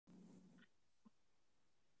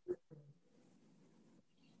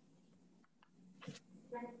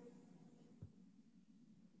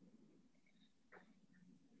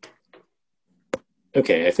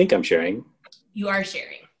Okay, I think I'm sharing. You are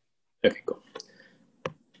sharing. Okay, cool.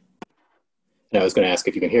 And I was going to ask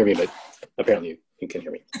if you can hear me, but apparently you can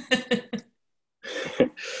hear me.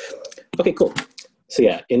 Okay, cool. So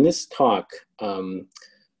yeah, in this talk,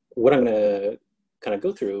 what I'm going to kind of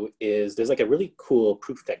go through is there's like a really cool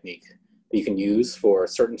proof technique that you can use for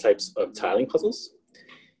certain types of tiling puzzles.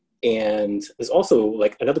 And there's also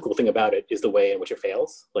like another cool thing about it is the way in which it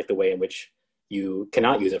fails, like the way in which you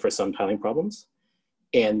cannot use it for some tiling problems.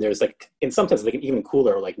 And there's like, in some sense, like an even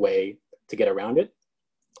cooler like way to get around it.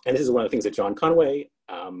 And this is one of the things that John Conway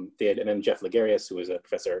did, and then Jeff Lagarias, who was a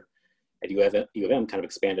professor at U of M, kind of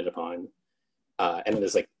expanded upon. And then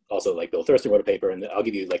there's like also like Bill Thurston wrote a paper, and I'll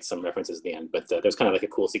give you like some references at the end. But there's kind of like a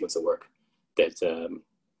cool sequence of work that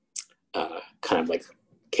kind of like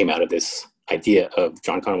came out of this idea of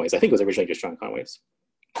John Conway's. I think it was originally just John Conway's.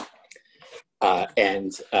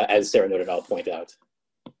 And as Sarah noted, I'll point out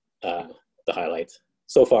the highlight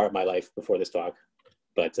so far of my life before this talk,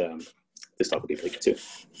 but this talk will be pretty good too.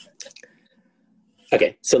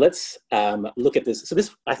 Okay, so let's look at this. So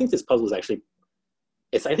this, I think this puzzle is actually,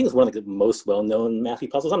 I think it's one of the most well-known mathy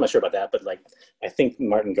puzzles. I'm not sure about that, but like, I think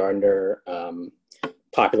Martin Gardner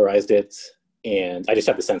popularized it, and I just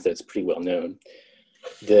have the sense that it's pretty well known.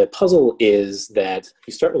 The puzzle is that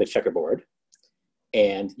you start with a checkerboard,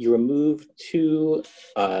 and you remove two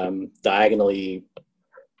diagonally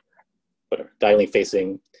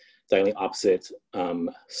facing, diagonally opposite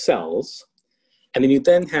cells. And then you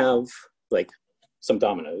then have like some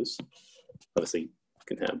dominoes. Obviously, you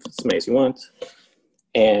can have as many as you want.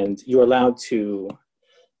 And you're allowed to,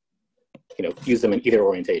 use them in either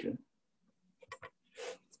orientation.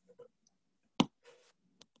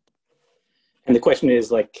 And the question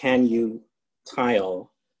is like, can you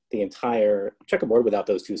tile the entire checkerboard without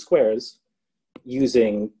those two squares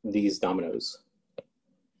using these dominoes?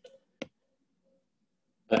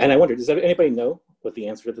 And I wonder, does anybody know what the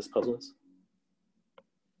answer to this puzzle is?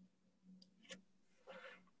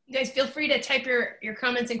 You guys feel free to type your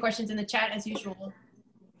comments and questions in the chat as usual.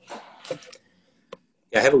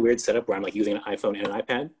 Yeah, I have a weird setup where I'm like using an iPhone and an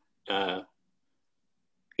iPad.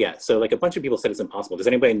 Yeah, so like a bunch of people said it's impossible. Does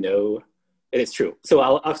anybody know? And it's true. So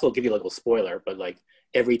I'll also give you a little spoiler, but like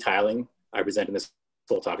every tiling I present in this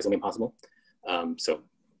full talk is gonna be impossible. So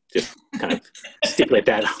just kind of stipulate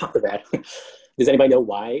that off the bat. Does anybody know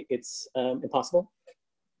why it's impossible?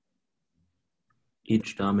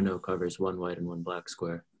 Each domino covers one white and one black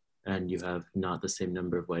square, and you have not the same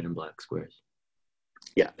number of white and black squares.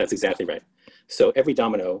 Yeah, that's exactly right. So every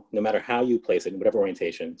domino, no matter how you place it in whatever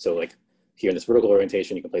orientation, so like here in this vertical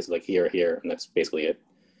orientation, you can place it like here or here, and that's basically it.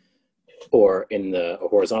 Or in the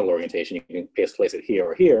horizontal orientation, you can place it here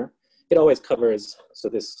or here. It always covers, so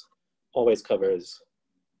this always covers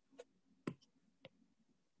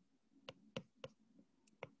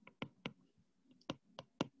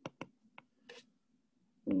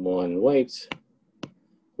one white,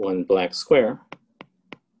 one black square.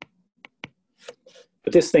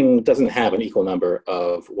 But this thing doesn't have an equal number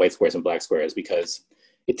of white squares and black squares because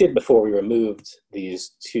it did before we removed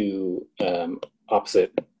these two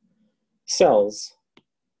opposite cells,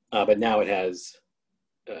 but now it has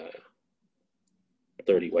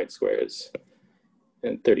 30 white squares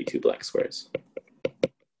and 32 black squares.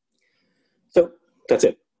 So that's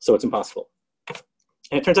it. So it's impossible.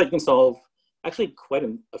 And it turns out you can solve actually quite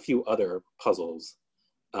a few other puzzles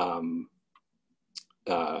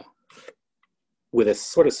with a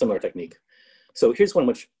sort of similar technique. So here's one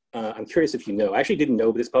which I'm curious if you know. I actually didn't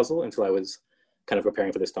know this puzzle until I was kind of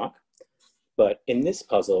preparing for this talk. But in this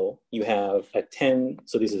puzzle, you have a 10,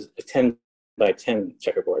 so this is a 10 by 10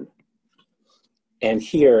 checkerboard. And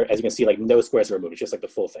here, as you can see, like no squares are removed, it's just like the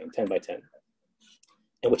full thing, 10 by 10.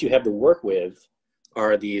 And what you have to work with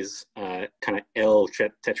are these kind of L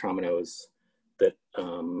tetrominoes that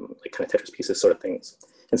like kind of Tetris pieces sort of things.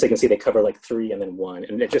 And so you can see they cover like 3 and then 1.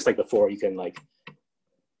 And just like before, you can like,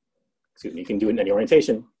 excuse me, you can do it in any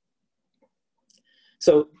orientation.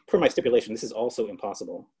 So per my stipulation, this is also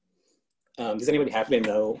impossible. Does anybody happen to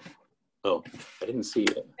know? Oh, I didn't see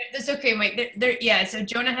it. That's okay, Mike. Yeah, so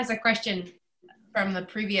Jonah has a question from the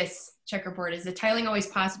previous checkerboard. Is the tiling always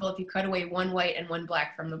possible if you cut away one white and one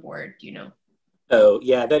black from the board? Do you know? Oh,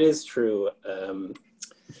 yeah, that is true.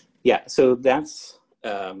 Yeah, so that's,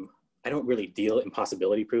 I don't really deal in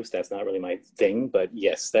possibility proofs. That's not really my thing, but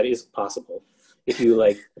yes, that is possible. If you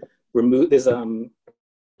like remove this, I think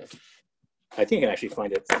I can actually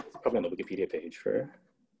find it probably on the Wikipedia page for,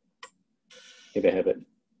 maybe I have it.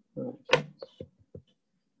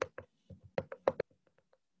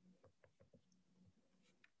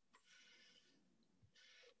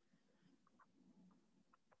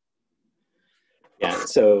 Yeah,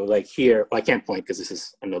 So like here, well, I can't point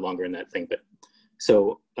because I'm no longer in that thing, but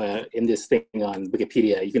so in this thing on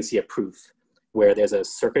Wikipedia, you can see a proof where there's a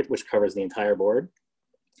circuit which covers the entire board.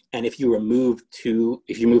 And if you remove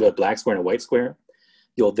a black square and a white square,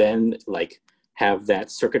 you'll then like have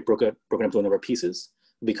that circuit broken up into a number of pieces.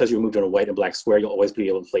 Because you removed a white and black square, you'll always be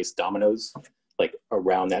able to place dominoes like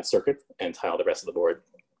around that circuit and tile the rest of the board.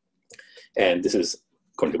 And this is,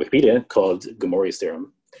 according to Wikipedia, called Gamorre's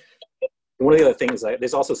theorem. And one of the other things,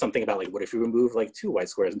 there's also something about like, what if you remove like 2 white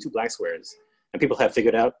squares and 2 black squares? And people have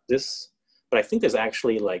figured out this, but I think there's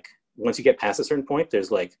actually like, once you get past a certain point,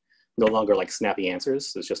 there's like no longer like snappy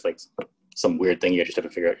answers. It's just like some weird thing you just have to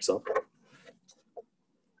figure out yourself.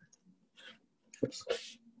 Oops.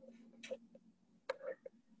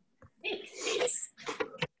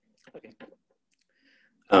 Okay.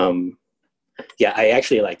 Yeah, I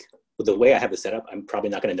actually like, with the way I have this set up, I'm probably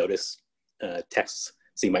not going to notice texts,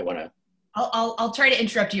 so you might want to. I'll try to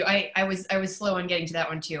interrupt you. I was slow on getting to that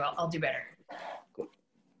one too. I'll do better. Cool.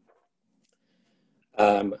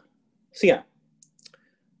 So yeah,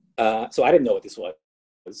 so I didn't know what this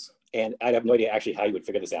was, and I have no idea actually how you would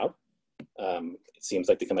figure this out. It seems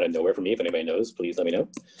like they come out of nowhere for me. If anybody knows, please let me know.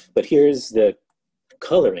 But here's the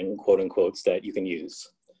coloring, quote unquotes, that you can use.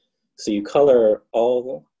 So you color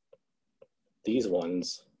all these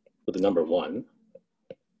ones with the number 1,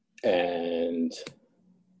 and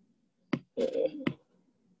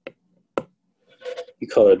you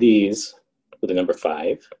color these with the number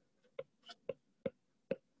 5.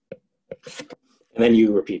 And then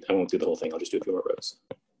you repeat. I won't do the whole thing. I'll just do a few more rows.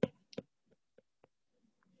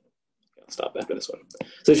 I'll stop after this one.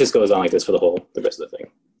 So it just goes on like this for the rest of the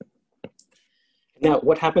thing. Now,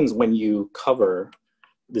 what happens when you cover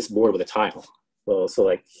this board with a tile? Well, so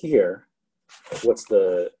like here, what's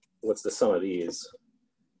the sum of these?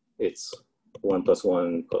 It's 1 plus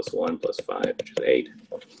 1 plus 1 plus 5, which is 8.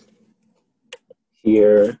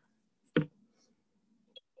 Here,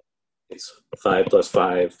 it's 5 plus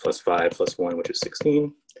 5 plus 5 plus 1, which is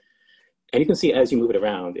 16. And you can see as you move it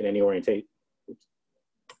around in any orientation,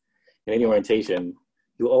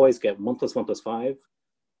 you always get 1 plus 1 plus 5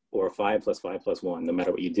 or 5 plus 5 plus 1, no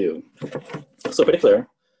matter what you do. So in particular,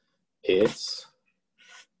 it's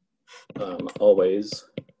always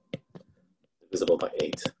divisible by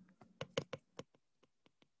 8.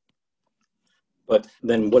 But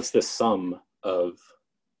then what's the sum of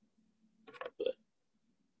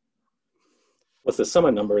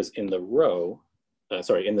numbers in the row?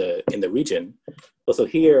 Sorry, in the region. Well, so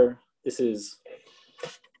here, this is.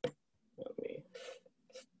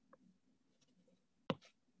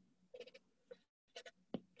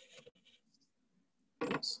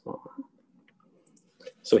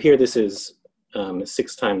 So here, this is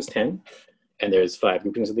 6 times 10, and there's 5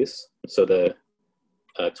 groupings of this. So the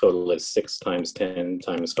total is 6 times 10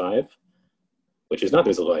 times 5, which is not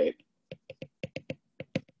divisible by 8.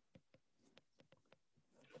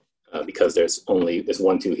 Because there's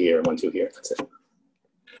 1, 2 here, and 1, 2 here. That's it.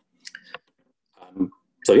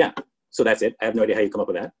 So yeah, so that's it. I have no idea how you come up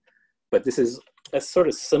with that, but this is a sort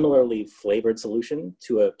of similarly flavored solution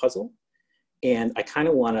to a puzzle. And I kind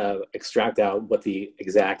of want to extract out what the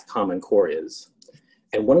exact common core is.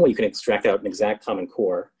 And one way you can extract out an exact common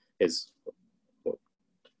core is,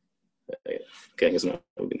 okay, I guess not.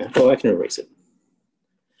 Oh, I can erase it.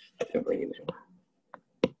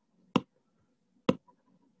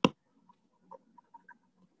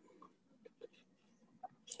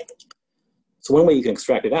 So one way you can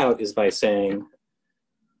extract it out is by saying,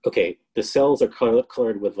 okay, the cells are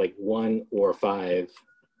colored with like 1 or 5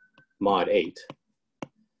 mod 8.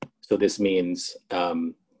 So this means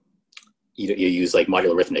you use like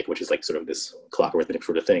modular arithmetic, which is like sort of this clock arithmetic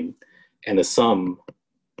sort of thing. And the sum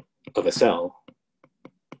of a cell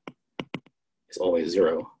is always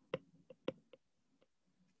 0.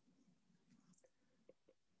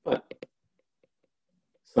 But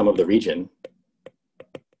sum of the region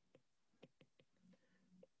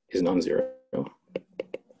is non-zero.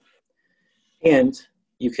 And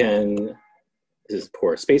you can, this is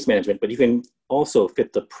poor space management, but you can also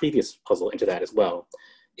fit the previous puzzle into that as well.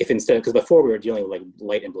 If instead, because before we were dealing with like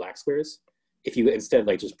light and black squares, if you instead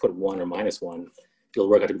like just put 1 or -1, it'll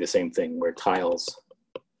work out to be the same thing, where tiles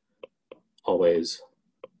always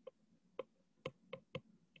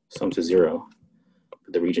sum to 0,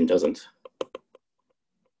 but the region doesn't.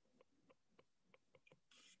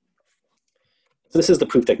 So this is the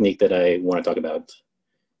proof technique that I want to talk about.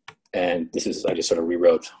 And this is, I just sort of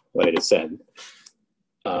rewrote what I just said.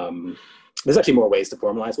 There's actually more ways to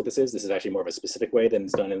formalize what this is. This is actually more of a specific way than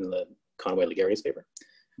it's done in the Conway Legarias paper,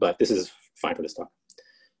 but this is fine for this talk.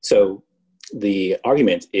 So the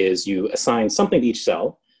argument is you assign something to each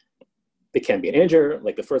cell. It can be an integer,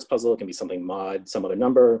 like the first puzzle. It can be something mod, some other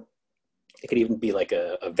number. It could even be like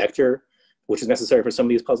a vector, which is necessary for some of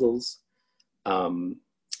these puzzles.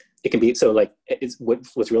 It can be, so like,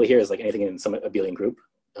 what's really here is like anything in some abelian group,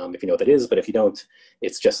 if you know what that is, but if you don't,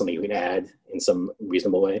 it's just something you can add in some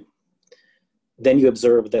reasonable way. Then you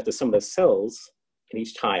observe that the sum of the cells in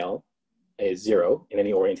each tile is 0 in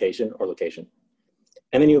any orientation or location.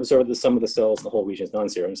 And then you observe the sum of the cells in the whole region is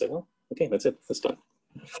non-zero, and you say, well, okay, that's it, that's done.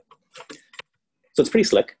 So it's pretty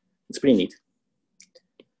slick, it's pretty neat.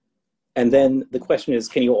 And then the question is,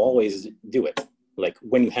 can you always do it? Like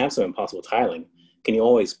when you have some impossible tiling, can you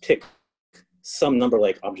always pick some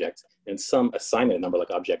number-like object and some assignment of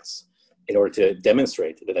number-like objects in order to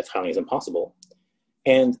demonstrate that that tiling is impossible?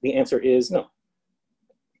 And the answer is no.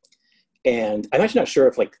 And I'm actually not sure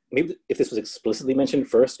if like, maybe if this was explicitly mentioned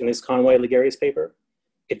first in this Conway Legarias paper.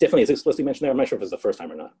 It definitely is explicitly mentioned there. I'm not sure if it's the first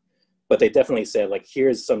time or not, but they definitely said like,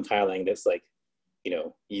 here's some tiling that's like, you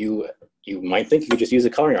know, you might think you could just use a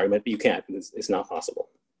coloring argument, but you can't, it's not possible.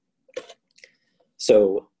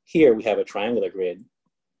 So here we have a triangular grid,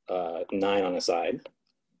 9 on a side,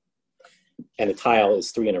 and the tile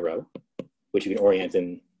is 3 in a row, which you can orient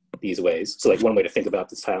in these ways. So like one way to think about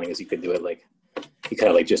this tiling is you could do it like, you kind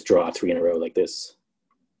of like just draw 3 in a row like this.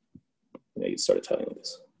 You know, you start a tiling like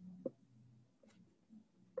this.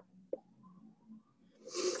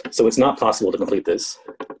 So it's not possible to complete this,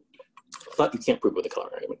 but you can't prove it with a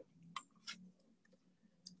coloring argument.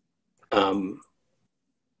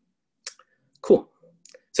 Cool.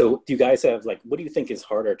 So do you guys have like, what do you think is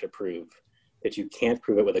harder to prove? That you can't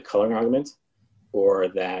prove it with a coloring argument, or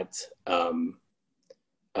that,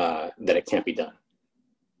 that it can't be done?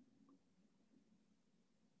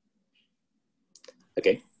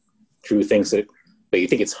 Okay, Drew thinks that, but you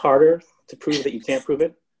think it's harder to prove that you can't prove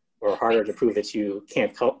it, or harder to prove that you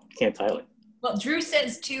can't tile it? Well, Drew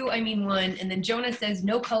says 2, I mean 1, and then Jonah says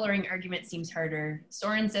no coloring argument seems harder.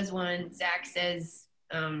 Soren says 1, Zach says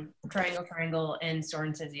triangle, triangle, and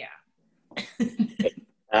Soren says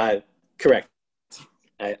yeah. Correct.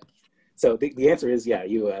 So the answer is yeah.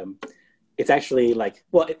 It's actually like,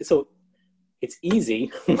 well, so it's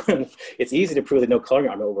easy. It's easy to prove that no coloring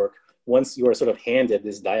argument will work once you are sort of handed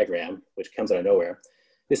this diagram, which comes out of nowhere.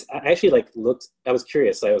 This I actually like looked. I was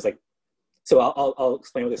curious. So I was like, so I'll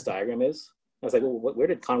explain what this diagram is. I was like, well, where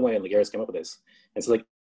did Conway and Legarias come up with this? And so like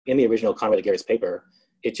in the original Conway Legarias paper,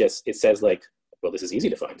 it says like, well, this is easy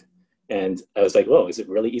to find. And I was like, whoa, is it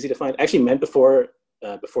really easy to find? I actually meant before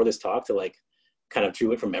this talk to like kind of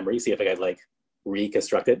drew it from memory, see if I could like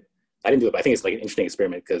reconstruct it. I didn't do it, but I think it's like an interesting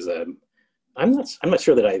experiment because I'm not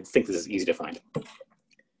sure that I think this is easy to find.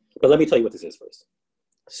 But let me tell you what this is first.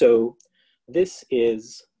 So this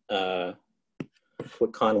is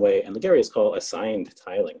what Conway and Legarias call assigned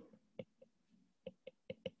tiling.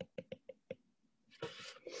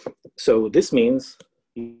 So this means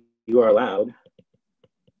you are allowed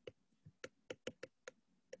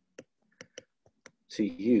to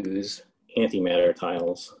use antimatter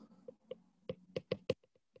tiles.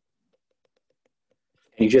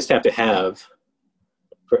 And you just have to have,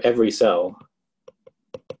 for every cell,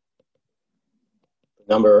 the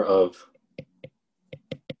number of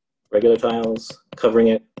regular tiles covering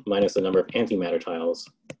it minus the number of antimatter tiles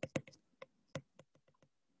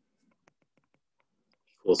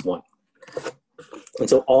equals 1. And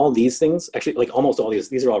so all these things, actually like almost all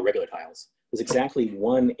these are all regular tiles. There's exactly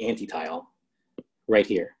one anti-tile right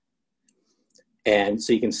here. And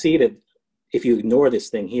so you can see that if you ignore this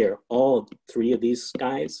thing here, all 3 of these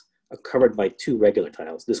guys are covered by 2 regular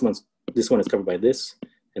tiles. This one is covered by this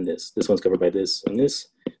and this. This one's covered by this and this,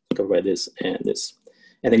 covered by this and this.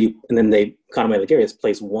 And then they Conway and Legarias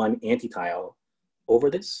place one anti-tile over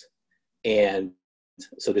this, and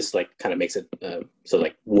so this like kind of makes it so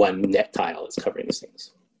like one net tile is covering these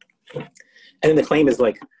things. And then the claim is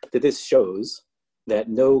like that this shows that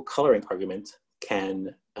no coloring argument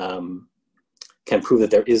can prove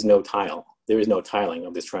that there is no tile. There is no tiling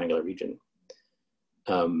of this triangular region.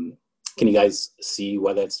 Can you guys see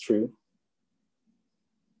why that's true?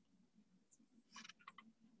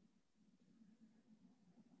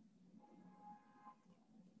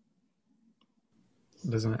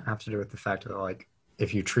 Doesn't it have to do with the fact that, like,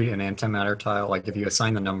 if you treat an antimatter tile, like if you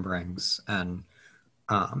assign the numberings and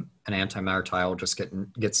an antimatter tile just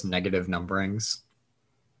gets negative numberings,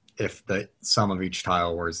 if the sum of each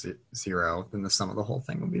tile were 0, then the sum of the whole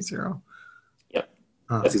thing would be 0. Yep,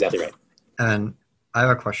 that's exactly right. And I have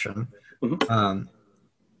a question. Mm-hmm.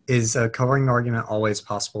 Is a coloring argument always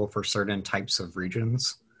possible for certain types of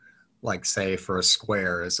regions? Like, say, for a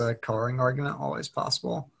square, is a coloring argument always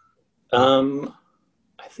possible?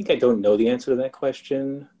 I think I don't know the answer to that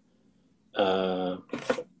question.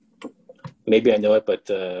 Maybe I know it, but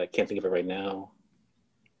I can't think of it right now.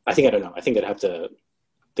 I think I don't know. I think I'd have to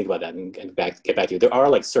think about that and get back to you. There are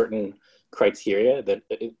like certain criteria that,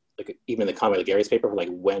 like even in the Conway Legarias paper, for like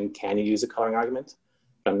when can you use a coloring argument?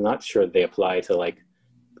 I'm not sure they apply to like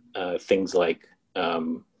things like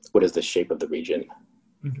what is the shape of the region.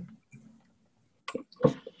 Mm-hmm.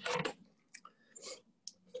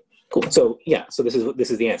 Cool. So yeah, so this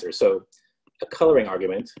is the answer. So a coloring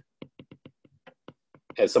argument,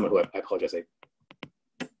 as someone who I apologize, I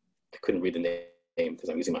couldn't read the name because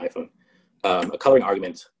I'm using my iPhone. A coloring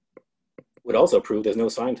argument would also prove there's no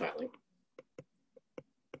sign tiling.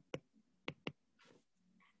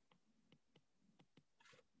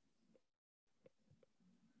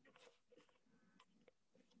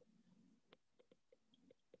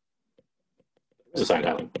 There's a sign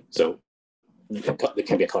tiling, so there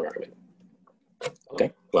can be a color argument.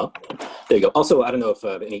 Okay, well, there you go. Also, I don't know if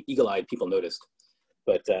any eagle-eyed people noticed,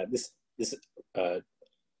 but this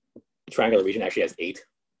triangular region actually has 8,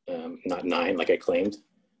 not 9, like I claimed.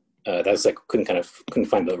 That's like couldn't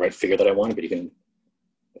find the right figure that I wanted, but you can,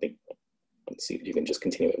 I think, let's see if you can just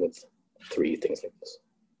continue it with 3 things like this.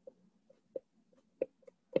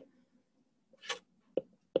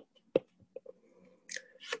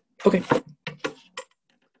 Okay.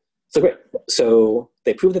 So great. So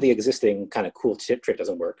they proved that the existing kind of cool trick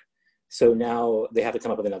doesn't work. So now they have to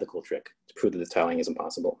come up with another cool trick to prove that the tiling is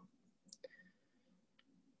impossible.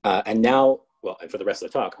 And now, well, and for the rest of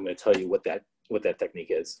the talk, I'm going to tell you what that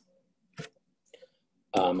technique is.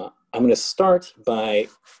 I'm going to start by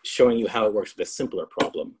showing you how it works with a simpler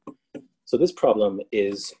problem. So this problem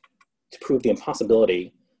is to prove the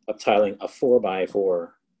impossibility of tiling a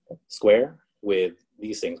 4x4 square with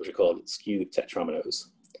these things, which are called skewed tetrominoes.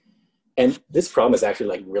 And this problem is actually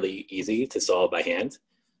like really easy to solve by hand.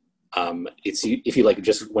 If you like,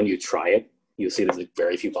 just when you try it, you'll see there's like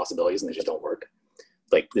very few possibilities and they just don't work.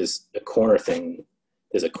 Like there's a corner thing,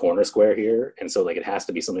 there's a corner square here. And so like it has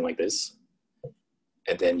to be something like this.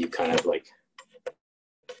 And then you kind of like,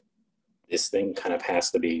 this thing kind of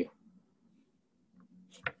has to be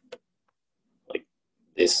like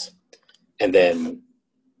this. And then,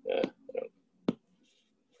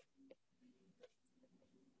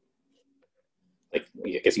 like,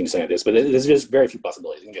 I guess you can say this, but there's just very few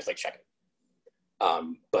possibilities. You can just like check it.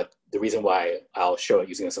 But the reason why I'll show it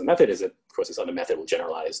using this other method is that, of course, this other method will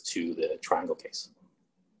generalize to the triangle case.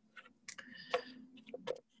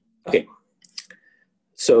 Okay.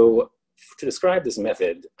 So to describe this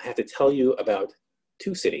method, I have to tell you about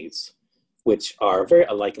 2 cities, which are very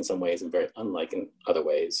alike in some ways and very unlike in other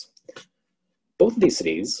ways. Both of these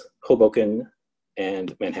cities, Hoboken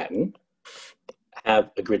and Manhattan,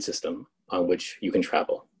 have a grid system on which you can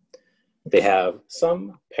travel. They have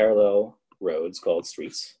some parallel roads called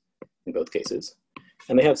streets in both cases,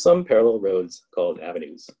 and they have some parallel roads called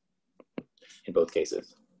avenues in both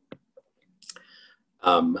cases.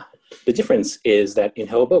 The difference is that in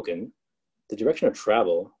Hoboken, the direction of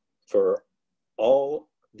travel for all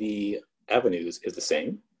the avenues is the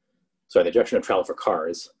same. Sorry, the direction of travel for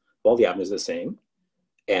cars, all the avenues are the same,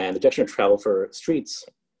 and the direction of travel for streets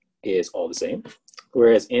is all the same.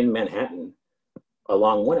 Whereas in Manhattan,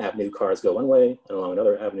 along one avenue, cars go one way, and along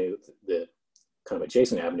another avenue, the kind of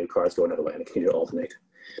adjacent avenue, cars go another way, and they continue to alternate.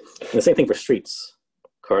 And the same thing for streets.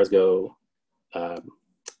 Cars go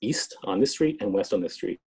east on this street and west on this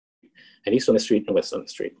street, and east on this street and west on the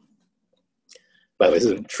street. By the way, this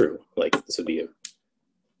isn't true. Like, this would be a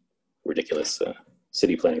ridiculous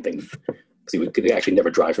city planning thing, because you could actually never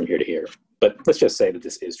drive from here to here. But let's just say that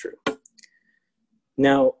this is true.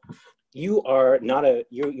 Now, you are not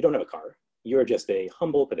you don't have a car. You're just a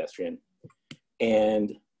humble pedestrian,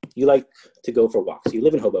 and you like to go for walks. You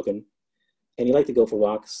live in Hoboken, and you like to go for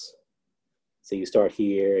walks. So you start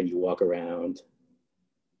here, and you walk around,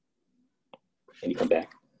 and you come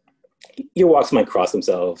back. Your walks might cross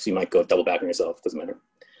themselves. You might go double back on yourself. Doesn't matter.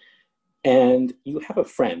 And you have a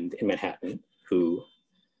friend in Manhattan who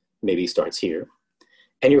maybe starts here,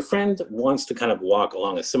 and your friend wants to kind of walk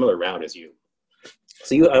along a similar route as you.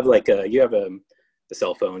 So you have like a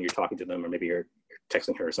cell phone, you're talking to them, or maybe you're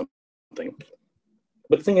texting her or something.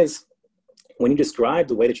 But the thing is, when you describe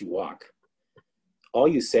the way that you walk, all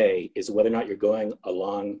you say is whether or not you're going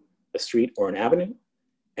along a street or an avenue,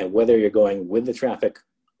 and whether you're going with the traffic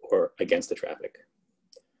or against the traffic.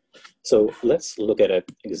 So let's look at an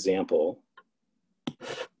example.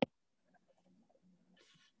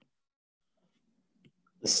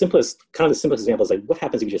 The simplest example is like, what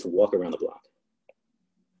happens if you just walk around the block?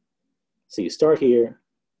 So you start here,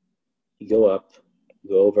 you go up,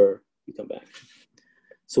 you go over, you come back.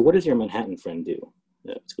 So what does your Manhattan friend do?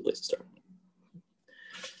 That's a good place to start.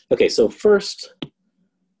 Okay, so first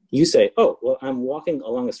you say, oh, well, I'm walking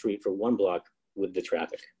along the street for 1 block with the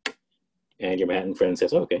traffic. And your Manhattan friend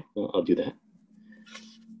says, oh, okay, well, I'll do that.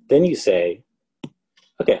 Then you say,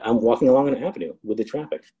 okay, I'm walking along an avenue with the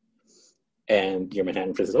traffic. And your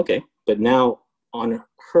Manhattan friend says, okay, but now on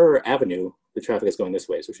her avenue, the traffic is going this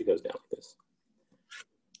way, so she goes down like this.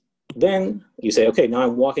 Then you say, okay, now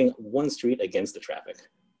I'm walking 1 street against the traffic.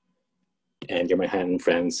 And your Manhattan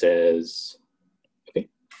friend says, okay.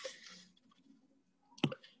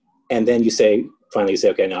 And then you say, finally you say,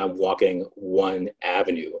 okay, now I'm walking 1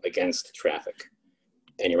 avenue against traffic.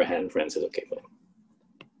 And your Manhattan friend says, okay, fine.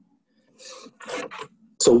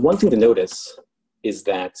 So one thing to notice is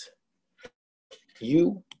that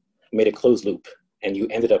you made a closed loop and you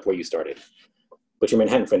ended up where you started, but your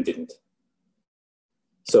Manhattan friend didn't.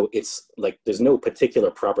 So it's like there's no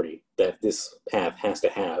particular property that this path has to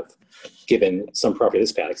have given some property of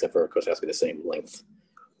this path, except for, of course, it has to be the same length.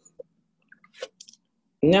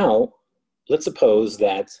 Now, let's suppose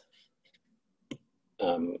that,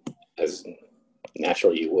 as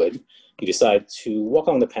naturally you would, you decide to walk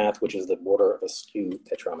along the path, which is the border of a skew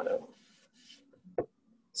tetramino.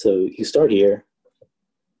 So you start here,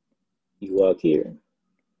 you walk here,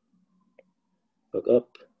 walk up.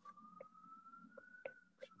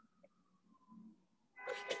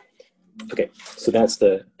 Okay, so that's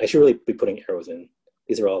I should really be putting arrows in.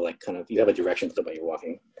 These are all like kind of, you have a direction to the way you're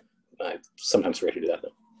walking. I sometimes forget to do that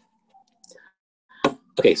though.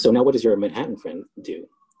 Okay, so now what does your Manhattan friend do?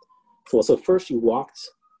 Well, so first you walked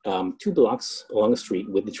 2 blocks along the street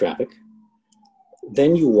with the traffic.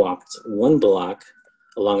 Then you walked 1 block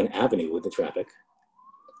along an avenue with the traffic.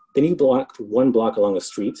 Then you walked 1 block along a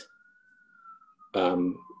street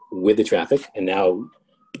with the traffic. And now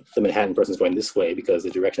the Manhattan person is going this way because the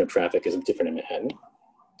direction of traffic is different in Manhattan.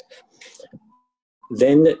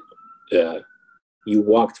 Then you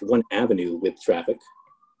walked 1 avenue with traffic.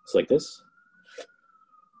 It's like this.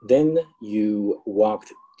 Then you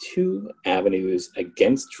walked 2 avenues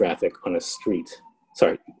against traffic on a street.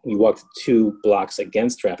 Sorry, you walked 2 blocks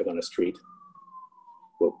against traffic on a street.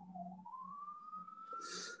 Whoa.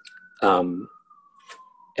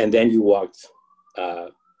 And then you walked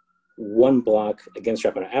 1 block against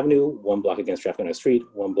traffic on an avenue, 1 block against traffic on a street,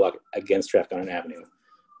 1 block against traffic on an avenue,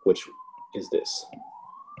 which is this.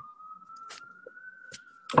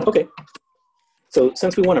 Okay, so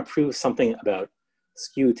since we want to prove something about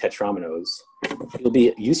skew tetraminos, it'll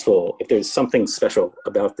be useful if there's something special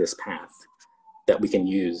about this path that we can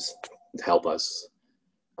use to help us.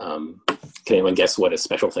 Can anyone guess what a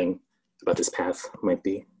special thing about this path might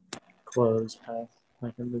be? Closed path,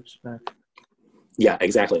 like a loop's path. Yeah,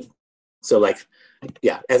 exactly. So like,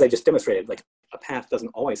 yeah, as I just demonstrated, like a path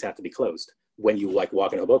doesn't always have to be closed. When you like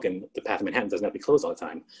walk in Hoboken, the path in Manhattan doesn't have to be closed all the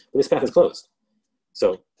time, but this path is closed.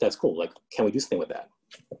 So that's cool. Like, can we do something with that?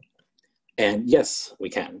 And yes, we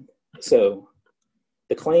can. So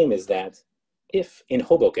the claim is that if in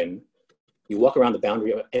Hoboken, you walk around the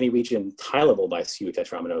boundary of any region tileable by skew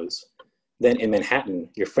tetraminos, then in Manhattan,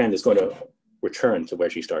 your friend is going to return to where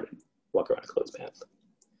she started, walk around a closed path.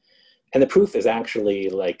 And the proof is actually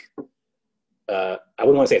like, I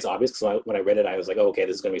wouldn't want to say it's obvious, because when I read it, I was like, oh, okay,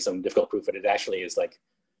 this is going to be some difficult proof, but it actually is like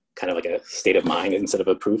kind of like a state of mind instead of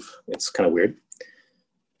a proof. It's kind of weird.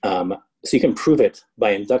 So you can prove it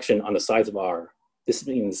by induction on the size of R. This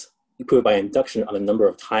means you prove it by induction on the number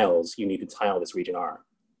of tiles you need to tile this region R.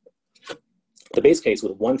 The base case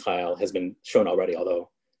with 1 tile has been shown already,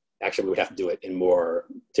 although actually we would have to do it in more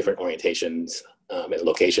different orientations and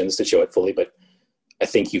locations to show it fully, but I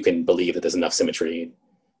think you can believe that there's enough symmetry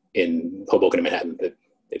in Hoboken and Manhattan that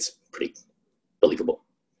it's pretty believable.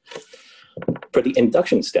 For the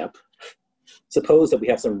induction step, suppose that we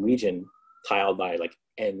have some region tiled by like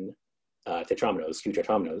n tetraminos, skew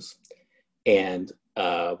tetraminos, and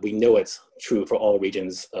we know it's true for all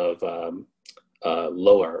regions of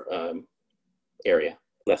lower area,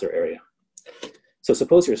 lesser area. So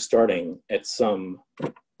suppose you're starting at some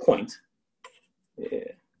point,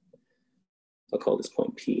 I'll call this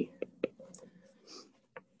point P.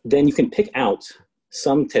 Then you can pick out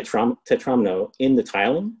some tetramino in the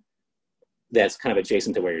tiling that's kind of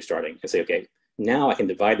adjacent to where you're starting and say, okay, now I can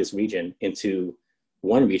divide this region into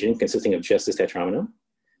 1 region consisting of just this tetramino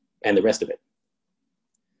and the rest of it.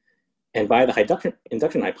 And by the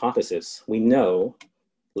induction hypothesis, we know,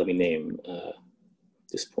 let me name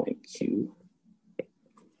this point Q.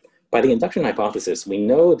 By the induction hypothesis, we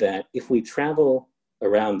know that if we travel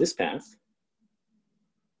around this path,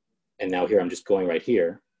 and now here I'm just going right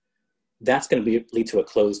here, that's going to lead to a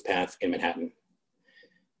closed path in Manhattan.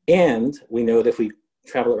 And we know that if we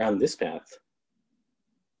travel around this path,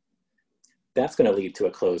 that's going to lead to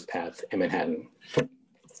a closed path in Manhattan.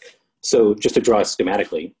 So just to draw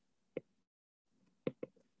schematically,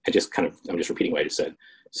 I'm just repeating what I just said.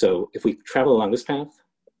 So if we travel along this path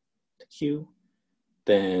to Q,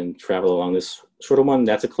 then travel along this shorter one,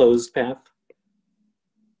 that's a closed path.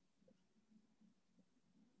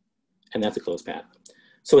 And that's a closed path.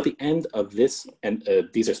 So at the end of this, and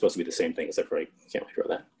these are supposed to be the same thing, except for I can't really draw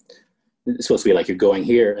that. It's supposed to be like you're going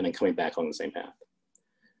here and then coming back on the same path.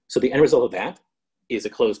 So the end result of that is a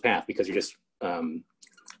closed path because you're just,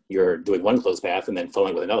 you're doing one closed path and then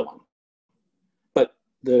following with another one. But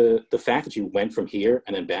the fact that you went from here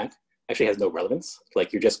and then back actually has no relevance.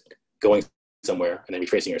 Like you're just going somewhere and then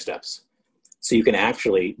retracing your steps. So you can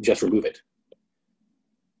actually just remove it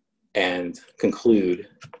and conclude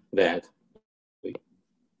that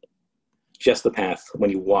just the path when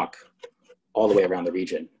you walk all the way around the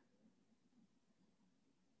region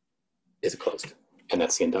is closed. And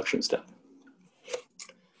that's the induction step.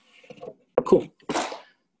 Cool.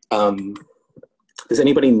 Does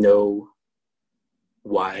anybody know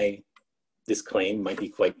why this claim might be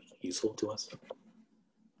quite useful to us?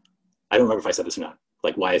 I don't remember if I said this or not.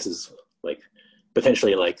 Like, why is this, like,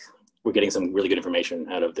 potentially, like, we're getting some really good information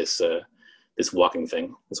out of this, this walking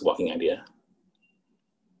thing, this walking idea.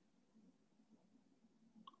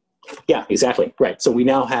 Yeah, exactly, right. So we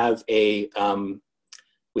now have a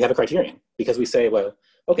criterion because we say, well,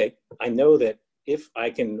 okay, I know that if I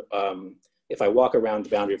can, if I walk around the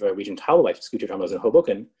boundary of a region titled by Scooter terminals in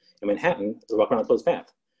Hoboken, in Manhattan, I walk around a closed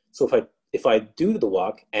path. So if I do the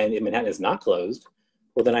walk and in Manhattan is not closed,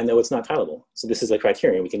 well, then I know it's not titleable. So this is a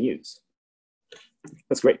criterion we can use.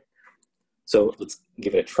 That's great. So let's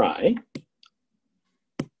give it a try.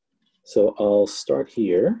 So I'll start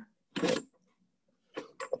here.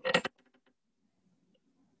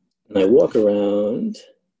 And I walk around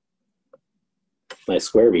my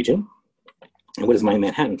square region. And what does my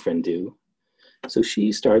Manhattan friend do? So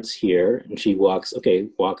she starts here and she walks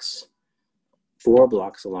 4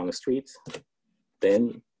 blocks along a street,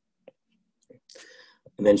 and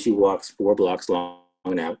then she walks 4 blocks along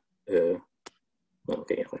an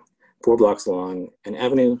 4 blocks along an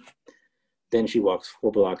avenue. Then she walks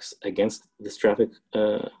 4 blocks against this traffic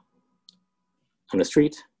on the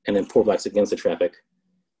street, and then 4 blocks against the traffic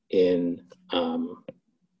in on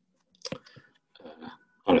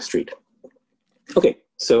a street. Okay,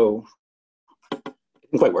 so it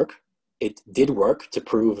didn't quite work. It did work to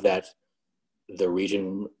prove that the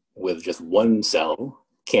region with just one cell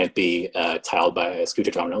can't be tiled by a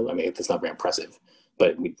Scooter terminal. I mean, it's not very impressive,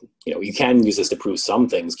 but you can use this to prove some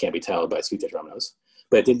things can't be tiled by Scooter terminals.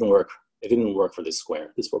 But it didn't work. It didn't work for this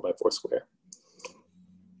square, this 4x4 square.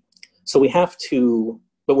 So we have to,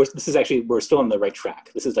 but we're still on the right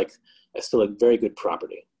track. This is like still a very good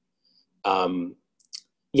property.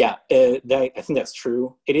 Yeah, I think that's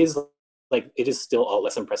true. It is still all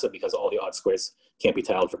less impressive because all the odd squares can't be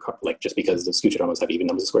tiled for just because the Scooter terminals have even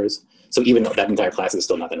numbers of squares. So even though that entire class is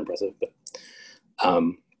still not that impressive.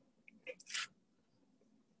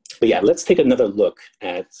 But yeah, let's take another look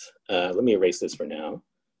at. Let me erase this for now.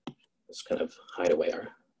 Just kind of hide away our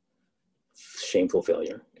shameful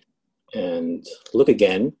failure, and look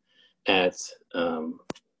again at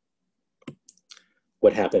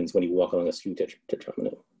what happens when you walk along a Scooter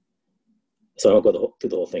terminal. So I won't go through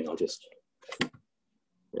the whole thing. I'll just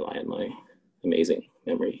rely on my amazing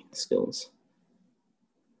memory skills.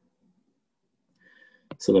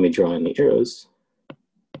 So let me draw in the arrows.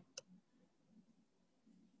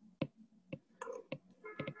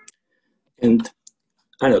 And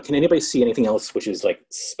I don't know, can anybody see anything else which is like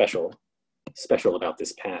special about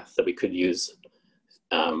this path that we could use,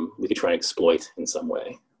 we could try and exploit in some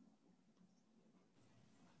way?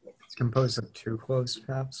 It's composed of 2 closed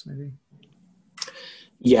paths, maybe?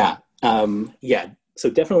 Yeah, yeah. So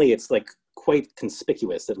definitely it's like quite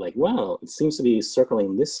conspicuous that like, well, it seems to be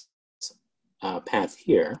circling this path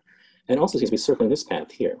here, and also seems to be circling this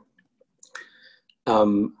path here.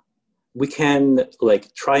 We can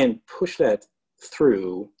like try and push that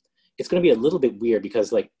through. It's going to be a little bit weird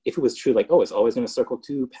because like if it was true, like, oh, it's always going to circle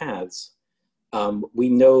 2 paths, we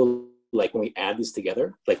know like when we add these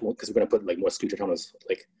together, like because we're going to put like more Scooter terminals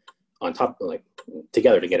like on top, like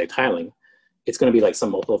together to get a tiling, it's going to be like some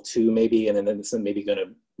multiple of 2 maybe, and then it's maybe going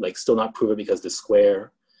to like still not prove it because the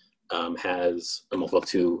square has a multiple of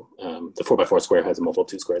 2, the 4x4 square has a multiple of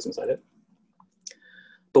 2 squares inside it.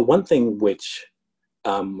 But one thing which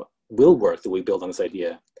will work that we build on this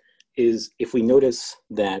idea is if we notice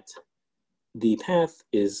that the path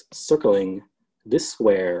is circling this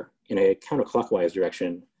square in a counterclockwise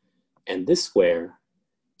direction and this square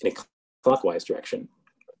in a clockwise direction.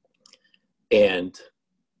 And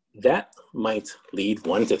that might lead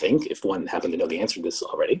one to think, if one happened to know the answer to this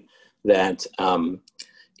already, that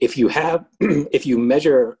if you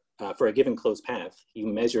measure for a given closed path, you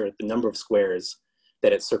measure the number of squares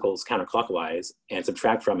that it circles counterclockwise and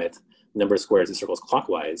subtract from it the number of squares it circles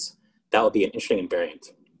clockwise, that would be an interesting invariant.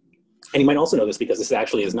 And you might also know this because this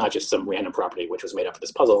actually is not just some random property which was made up for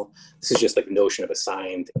this puzzle. This is just like the notion of a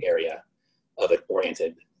signed area of an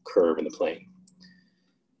oriented curve in the plane.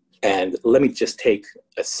 And let me just take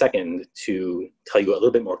a second to tell you a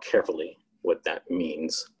little bit more carefully what that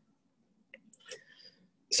means.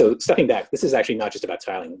 So stepping back, this is actually not just about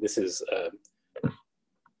tiling. This is,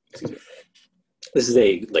 excuse me. This is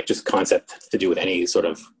a just concept to do with any sort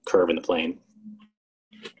of curve in the plane.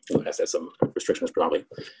 It has some restrictions probably.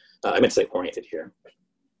 I meant to say oriented here.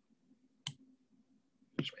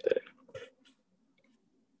 Just write that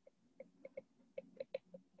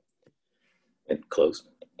in. And close.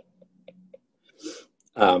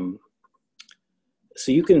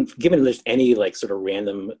 So you can, given just any sort of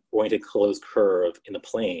random oriented closed curve in the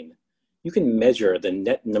plane, you can measure the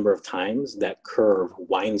net number of times that curve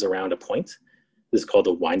winds around a point. This is called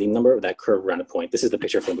the winding number of that curve around a point. This is the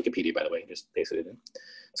picture from Wikipedia, by the way, just pasted it in.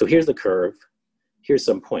 So here's the curve, here's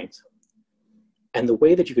some point. And the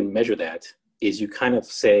way that you can measure that is you kind of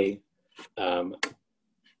say,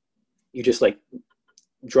 you just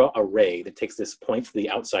draw a ray that takes this point to the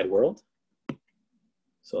outside world.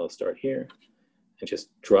 So I'll start here and just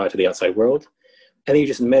draw it to the outside world. And then you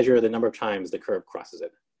just measure the number of times the curve crosses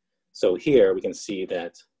it. So here we can see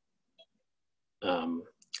that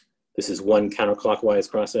this is one counterclockwise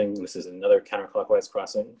crossing, and this is another counterclockwise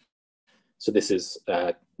crossing. So this is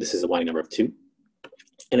a winding number of 2.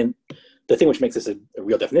 And then the thing which makes this a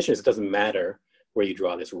real definition is it doesn't matter where you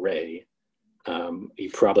draw this ray. You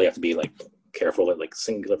probably have to be careful at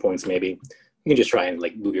singular points maybe. You can just try and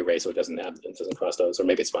move your ray so it doesn't cross those, or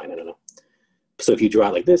maybe it's fine, I don't know. So if you draw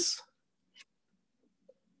it like this,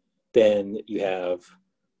 then you have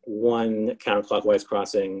one counterclockwise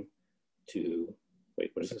crossing, two,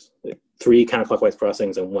 wait, what is this? 3 counterclockwise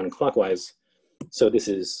crossings and 1 clockwise. So this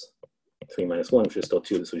is 3 minus 1, which is still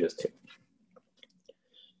 2, this was just 2.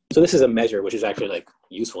 So this is a measure which is actually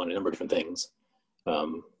useful in a number of different things.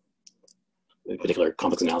 In particular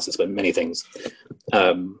complex analysis, but many things,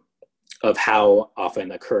 of how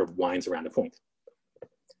often a curve winds around a point.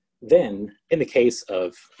 Then, in the case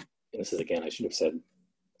of, and this is again, I should have said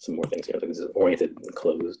some more things here. This is oriented and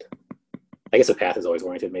closed. I guess a path is always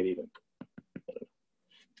oriented, maybe. But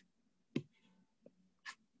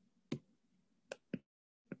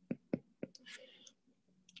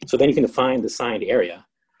so then you can define the signed area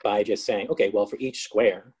by just saying, okay, well, for each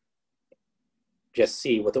square, just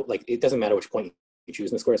see what it doesn't matter which point you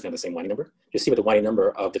choose in the square, it's going to have the same winding number. Just see what the winding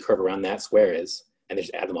number of the curve around that square is, and then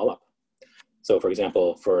just add them all up. So for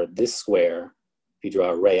example, for this square, if you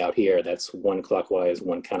draw a ray out here, that's 1 clockwise,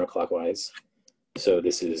 1 counterclockwise. So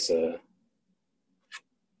this is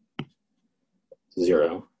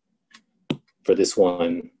 0. For this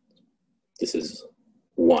one, this is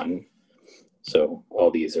 1. So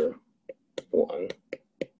all these are 1,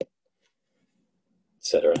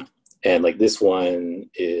 etc. And this one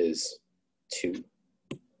is 2,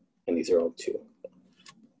 and these are all 2.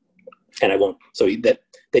 And I won't, so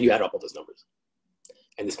then you add up all those numbers.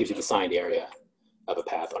 And this gives you the signed area of a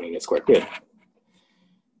path on a unit squared grid.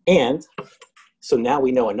 And so now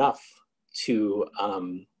we know enough to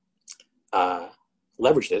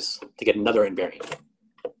leverage this to get another invariant.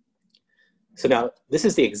 So now this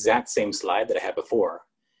is the exact same slide that I had before,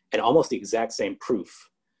 and almost the exact same proof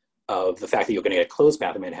of the fact that you're going to get a closed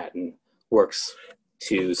path in Manhattan works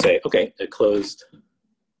to say, okay, a closed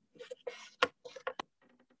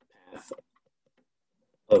path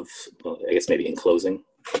of, well, I guess maybe enclosing.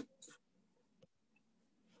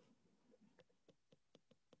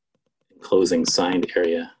 Enclosing signed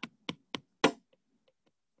area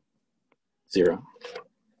 0.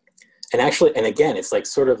 And actually, and again, it's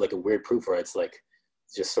sort of a weird proof where it's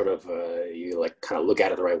just sort of, you kind of look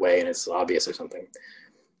at it the right way and it's obvious or something.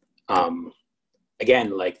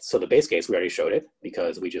 Again, so the base case, we already showed it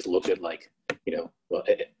because we just looked at we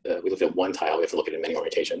looked at one tile, we have to look at it in many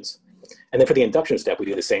orientations. And then for the induction step, we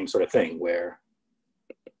do the same sort of thing where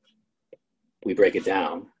we break it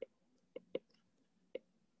down.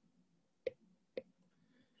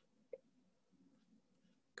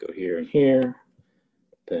 Go here and here,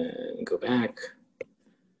 then go back,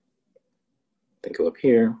 then go up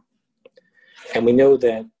here. And we know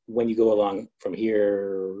that when you go along from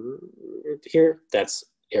here to here, that's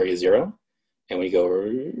area 0. And when you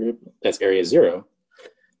go, that's area 0.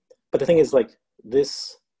 But the thing is,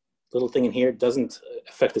 this little thing in here doesn't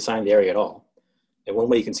affect the signed area at all. And one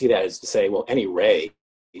way you can see that is to say, well, any ray,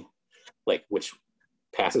 like which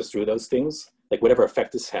passes through those things, like whatever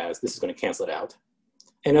effect this has, this is going to cancel it out.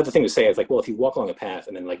 And another thing to say is like, well, if you walk along a path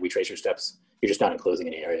and then like retrace your steps, you're just not enclosing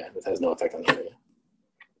any area. It has no effect on the area.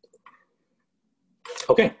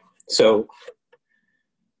 Okay, so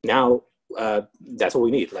now that's what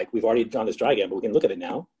we need. Like we've already drawn this diagram, but we can look at it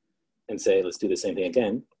now and say, let's do the same thing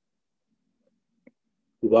again.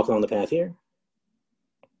 We walk along the path here.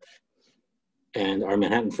 And our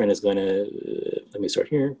Manhattan friend is going to, let me start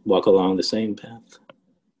here, walk along the same path.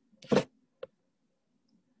 And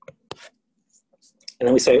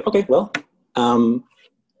then we say, okay, well,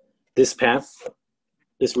 this path,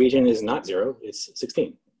 this region is not 0, it's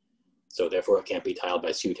 16. So therefore it can't be tiled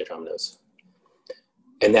by skew tetrominoes.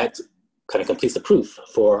 And that kind of completes the proof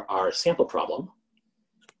for our sample problem.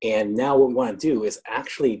 And now what we want to do is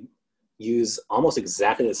actually use almost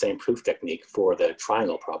exactly the same proof technique for the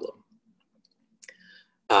triangle problem.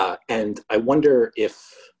 And I wonder if,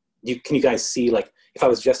 can you guys see, like, if I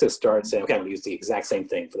was just to start saying, okay, I'm gonna use the exact same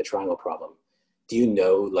thing for the triangle problem, do you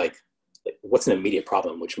know, like what's an immediate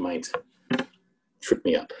problem which might trip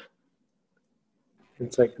me up?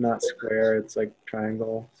 It's like not square, it's like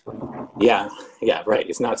triangle. So. Yeah, right.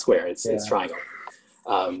 It's not square, it's triangle.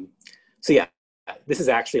 So yeah, this is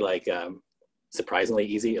actually like surprisingly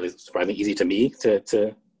easy, at least surprisingly easy to me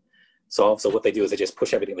to solve. So what they do is they just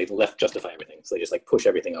push everything, they left justify everything. So they just like push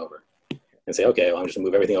everything over and say, okay, well, I'm just gonna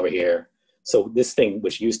move everything over here. So this thing,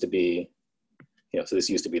 which used to be, so this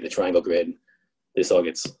used to be the triangle grid, this all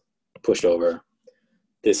gets pushed over.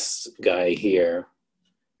 This guy here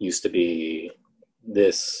used to be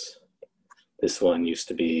this one used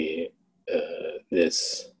to be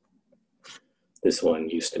this one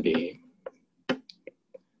used to be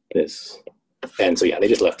this. And so, yeah, they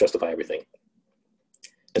just left justify everything.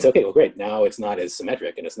 It's okay, well, great. Now it's not as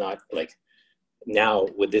symmetric, and it's not like, now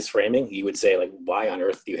with this framing, you would say like, why on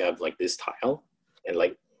earth do you have like this tile? And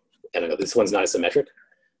like, I don't know, this one's not as symmetric,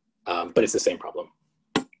 but it's the same problem.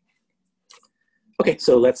 Okay,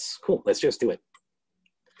 so let's just do it.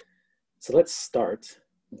 So let's start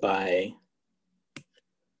by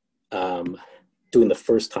doing the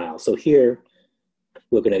first tile. So here,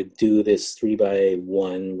 we're gonna do this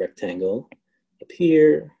 3x1 rectangle up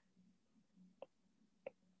here.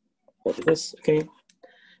 Look at this, okay.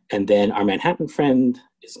 And then our Manhattan friend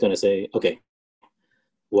is gonna say, okay,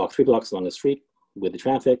 walk 3 blocks along the street with the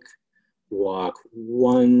traffic, walk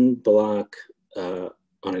 1 block on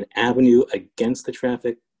an avenue against the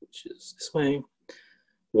traffic, which is this way,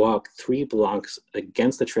 walk 3 blocks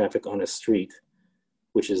against the traffic on a street,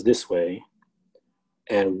 which is this way,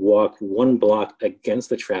 and walk 1 block against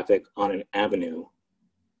the traffic on an avenue.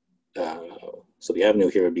 So the avenue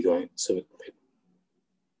here would be going, so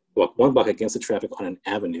walk 1 block against the traffic on an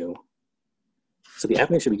avenue. So the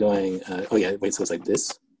avenue should be going, oh yeah, wait, so it's like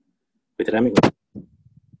this. Wait, did I make,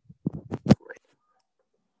 right.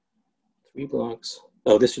 3 blocks.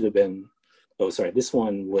 Oh, this should have been, oh, sorry, this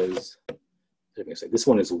one was, this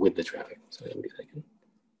one is with the traffic. So let me do that again.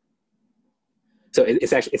 So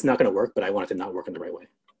it's actually, it's not gonna work, but I want it to not work in the right way.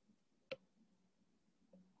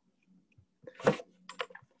 Okay,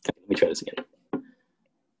 let me try this again.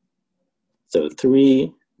 So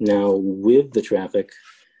 3 now with the traffic,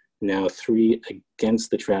 now 3 against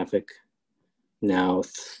the traffic, now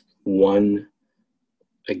 1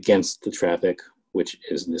 against the traffic, which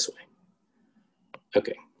is this way.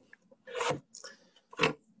 Okay.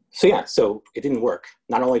 So yeah, so it didn't work.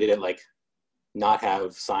 Not only did it like not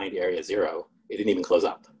have signed area 0, it didn't even close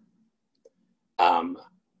up.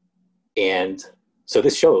 And so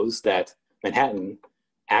this shows that Manhattan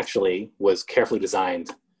actually was carefully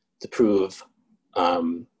designed to prove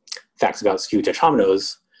facts about skew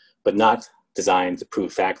tetrominoes, but not designed to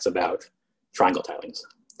prove facts about triangle tilings.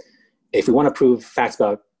 If we want to prove facts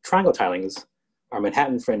about triangle tilings, our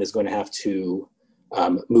Manhattan friend is going to have to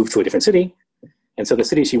move to a different city. And so the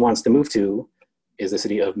city she wants to move to is the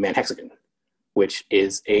city of Manhexagon, which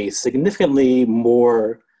is a significantly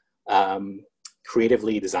more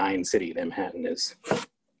creatively designed city than Manhattan is.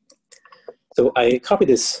 So I copied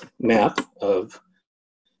this map of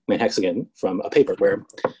Manhexagon from a paper where,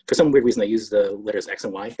 for some weird reason, they used the letters X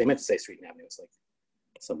and Y. They meant to say street and avenue. It's like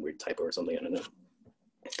some weird typo or something, I don't know.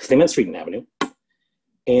 So they meant street and avenue.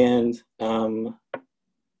 And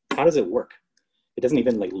how does it work? It doesn't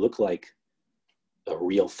even like look like a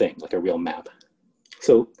real thing, like a real map.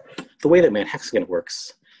 So the way that Manhexagon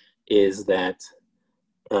works is that,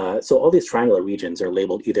 so all these triangular regions are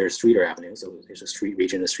labeled either street or avenue. So there's a street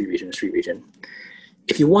region, a street region, a street region.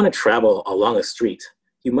 If you want to travel along a street,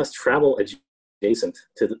 you must travel adjacent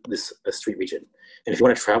to this street region. And if you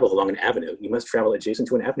want to travel along an avenue, you must travel adjacent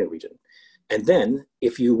to an avenue region. And then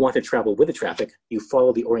if you want to travel with the traffic, you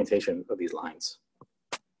follow the orientation of these lines.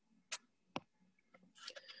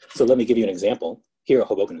 So let me give you an example. Here,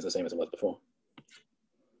 Hoboken is the same as it was before.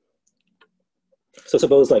 So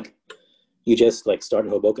suppose like you just like start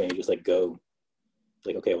in Hoboken and you just like go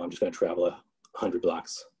like, okay, well, I'm just going to travel 100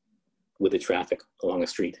 blocks with the traffic along a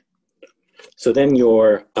street. So then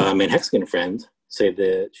your Manhattan friend, say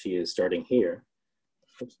that she is starting here.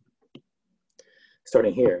 Oops.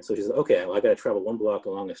 Starting here. So she says, okay, well, I got to travel 1 block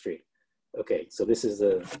along the street. Okay, so this is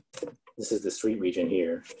the street region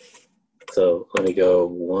here. So let me go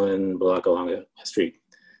 1 block along a street.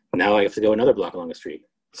 Now I have to go another block along the street.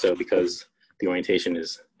 So because the orientation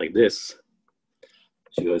is like this,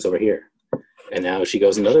 she goes over here. And now she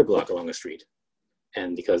goes another block along the street.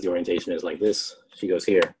 And because the orientation is like this, she goes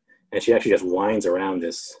here. And she actually just winds around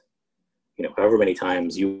this, you know, however many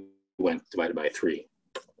times you went divided by 3.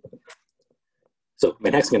 So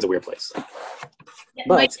Manhattan's a weird place. Yeah,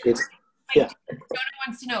 but Mike, it's, yeah. Jonah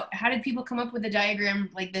wants to know, how did people come up with a diagram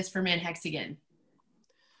like this for Manhexagon?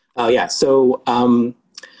 Yeah, so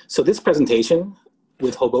so this presentation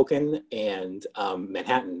with Hoboken and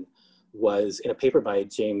Manhattan was in a paper by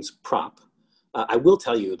James Propp. I will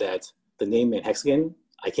tell you that the name Manhexagon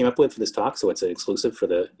I came up with for this talk, so it's an exclusive for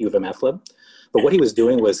the U of M Math Club. But what he was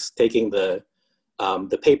doing was taking the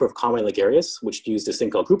paper of Conway Legarias, which used this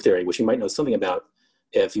thing called group theory, which you might know something about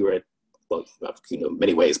if you were at, well, you know,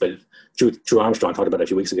 many ways, but Drew Armstrong talked about it a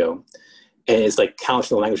few weeks ago. And it's like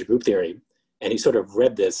couched in the language of group theory. And he sort of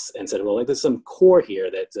read this and said, well, like there's some core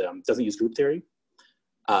here that doesn't use group theory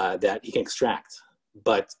that he can extract.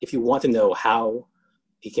 But if you want to know how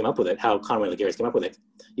he came up with it, how Conway Legarias came up with it,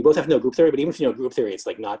 you both have to know group theory, but even if you know group theory, it's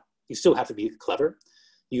like not, you still have to be clever.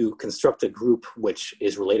 You construct a group which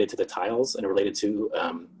is related to the tiles and related to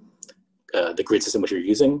the grid system which you're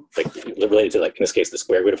using, like related to, like in this case, the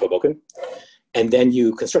square grid of Hoboken. And then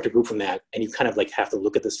you construct a group from that, and you kind of like have to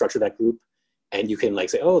look at the structure of that group, and you can like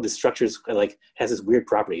say, oh, this structure is like has this weird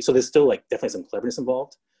property. So there's still like definitely some cleverness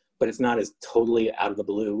involved, but it's not as totally out of the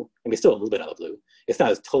blue. I mean, it's still a little bit out of the blue. It's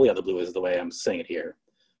not as totally out of the blue as the way I'm saying it here,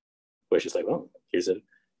 where it's just like, well, here's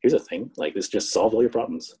a thing, like this just solved all your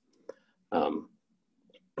problems.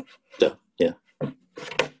 So yeah.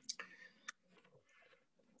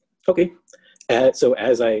 Okay, so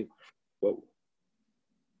as I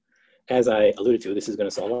alluded to, this is going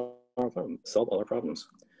to solve all our problems.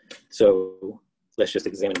 So let's just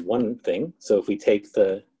examine one thing. So if we take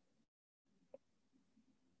the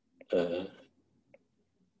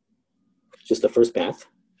just the first path.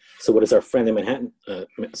 So what is our friend in Manhattan,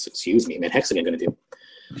 Manhexagon going to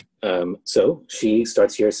do? So she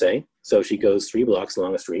starts here, say, so she goes 3 blocks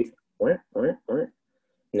along a street.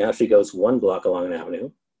 Now she goes 1 block along an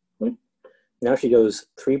avenue. Now she goes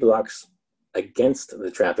 3 blocks against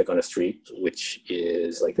the traffic on a street, which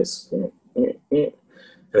is like this. And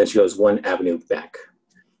then she goes 1 avenue back.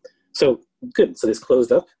 So good, so this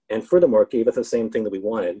closed up, and furthermore, gave us the same thing that we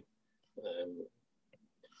wanted,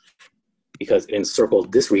 because it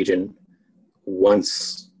encircled this region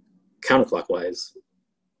once counterclockwise.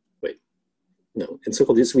 Wait, no,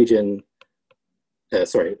 encircled this region,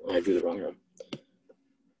 sorry, I drew the wrong arrow.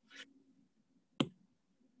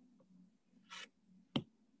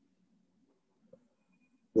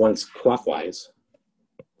 Once clockwise,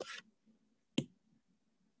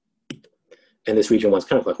 and this region once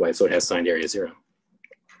counterclockwise, so it has signed area 0.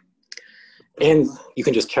 And you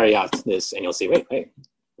can just carry out this, and you'll see, wait, hey,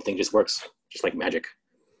 the thing just works, just like magic.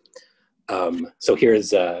 So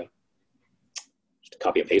here's just a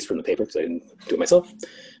copy and paste from the paper because I didn't do it myself.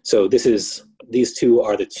 So these two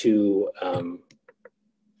are the two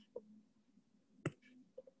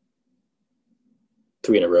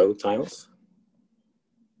 3 in a row tiles.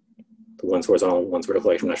 The one's horizontal, one's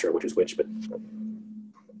vertical. I'm not sure which is which, but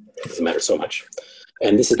it doesn't matter so much.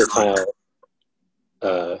 And this is the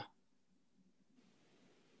tile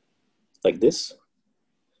like this.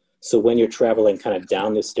 So when you're traveling kind of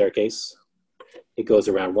down this staircase, it goes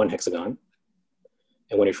around 1 hexagon.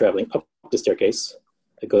 And when you're traveling up the staircase,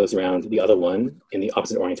 it goes around the other one in the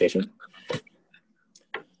opposite orientation.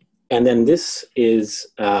 And then this is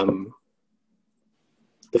the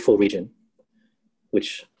full region,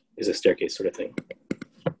 which is a staircase sort of thing.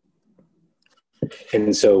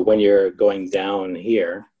 And so when you're going down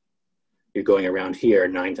here, you're going around here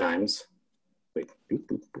 9 times. Wait, boop,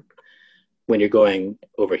 boop, boop. When you're going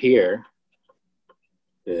over here,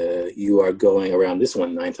 you are going around this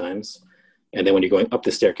one 9 times. And then when you're going up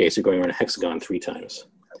the staircase, you're going around a hexagon 3 times.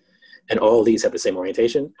 And all these have the same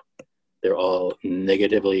orientation. They're all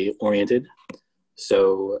negatively oriented.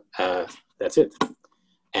 So that's it.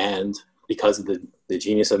 And because of the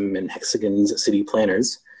genius of Manhexagon's city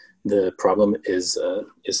planners, the problem is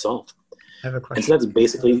solved. I have a question. And so that's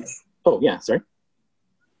basically, oh yeah, sorry.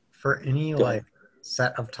 For any Go ahead.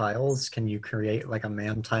 set of tiles, can you create like a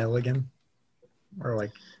man tile again? Or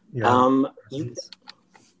like,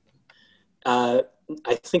 I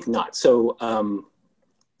think not. So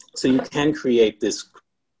so you can create this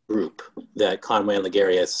group that Conway and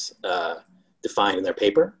Legarias defined in their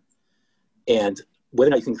paper. And whether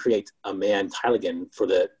or not you can create a man tile again for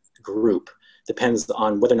the group depends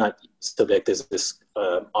on whether or not, so like there's this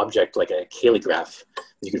object like a calligraph that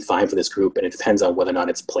you can find for this group, and it depends on whether or not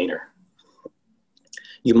it's planar.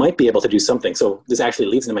 You might be able to do something. So this actually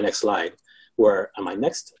leads into my next slide, where on my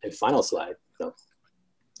next and final slide, no,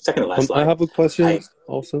 second to last slide. I have a question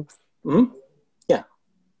also. Mm-hmm. Yeah.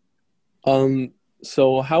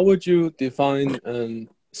 So how would you define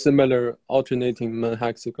similar alternating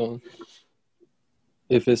Manhexagon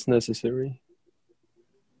if it's necessary?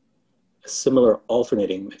 Similar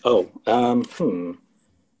alternating. I'm not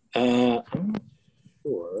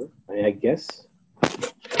sure. I guess.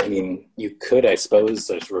 I mean, you could, I suppose,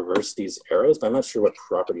 just reverse these arrows, but I'm not sure what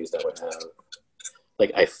properties that would have.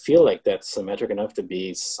 Like, I feel like that's symmetric enough to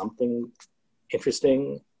be something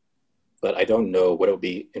interesting, but I don't know what it would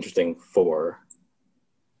be interesting for.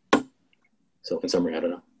 So in summary, I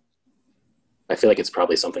don't know. I feel like it's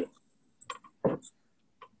probably something.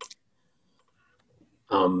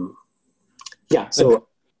 Yeah, so,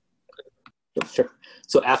 sure.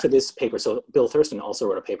 So after this paper, so Bill Thurston also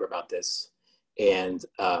wrote a paper about this. And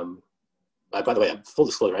by the way, full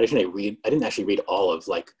disclosure, I didn't actually read all of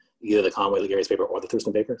like either the Conway Legarias paper or the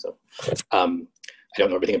Thurston paper. So I don't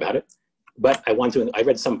know everything about it, but I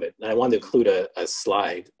read some of it, and I wanted to include a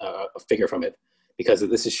slide, a figure from it, because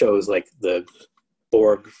this shows like the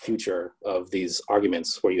Borg future of these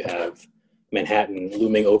arguments where you have Manhattan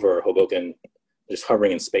looming over Hoboken, just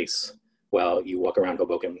hovering in space while you walk around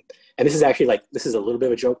Hoboken. And this is actually this is a little bit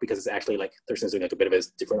of a joke because it's actually like Thurston's doing like a bit of a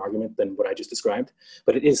different argument than what I just described,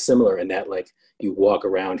 but it is similar in that like you walk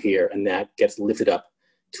around here and that gets lifted up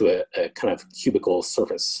to a kind of cubical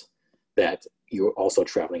surface that you're also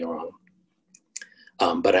traveling along.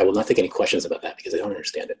 But I will not take any questions about that because I don't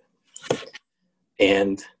understand it.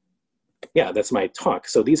 And yeah, that's my talk.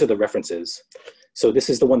 So these are the references. So this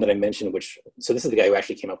is the one that I mentioned, so this is the guy who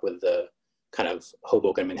actually came up with the kind of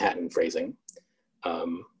Hoboken Manhattan phrasing.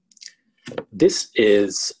 This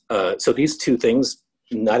is, so these two things,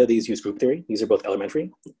 neither of these use group theory. These are both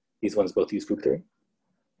elementary. These ones both use group theory.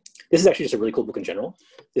 This is actually just a really cool book in general.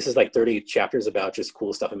 This is like 30 chapters about just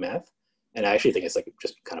cool stuff in math. And I actually think it's like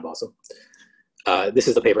just kind of awesome. This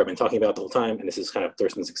is the paper I've been talking about the whole time, and this is kind of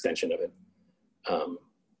Thurston's extension of it.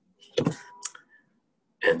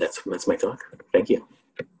 And that's my talk. Thank you.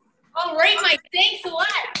 All right, Mike, thanks a lot.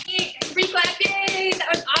 Yay, free clap, yay, that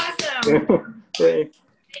was awesome. Great.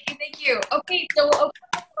 Thank you. Okay, so we'll open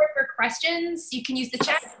the floor for questions. You can use the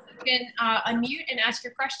chat. You can unmute and ask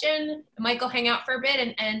your question. Mike will hang out for a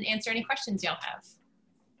bit and answer any questions y'all have.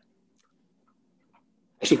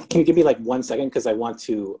 Actually, can you give me like 1 second? Because I want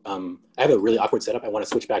to, I have a really awkward setup. I want to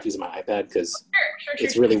switch back to using my iPad because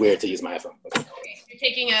it's really weird to use my iPhone. Okay. You're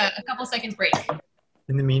taking a couple seconds break.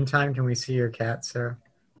 In the meantime, can we see your cat, Sarah?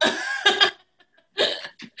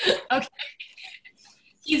 Okay.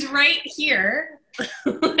 He's right here.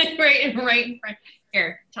 right in front.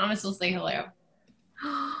 Here, Thomas will say hello.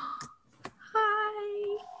 Hi.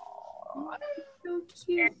 Oh, so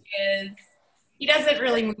cute. There he is. He doesn't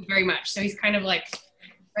really move very much, so he's kind of like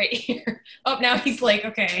right here. Oh, now he's like,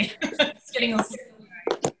 okay. He's getting over.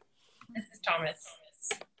 This is Thomas.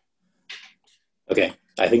 Okay,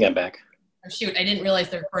 I think I'm back. Oh, shoot, I didn't realize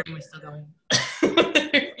the recording was still going.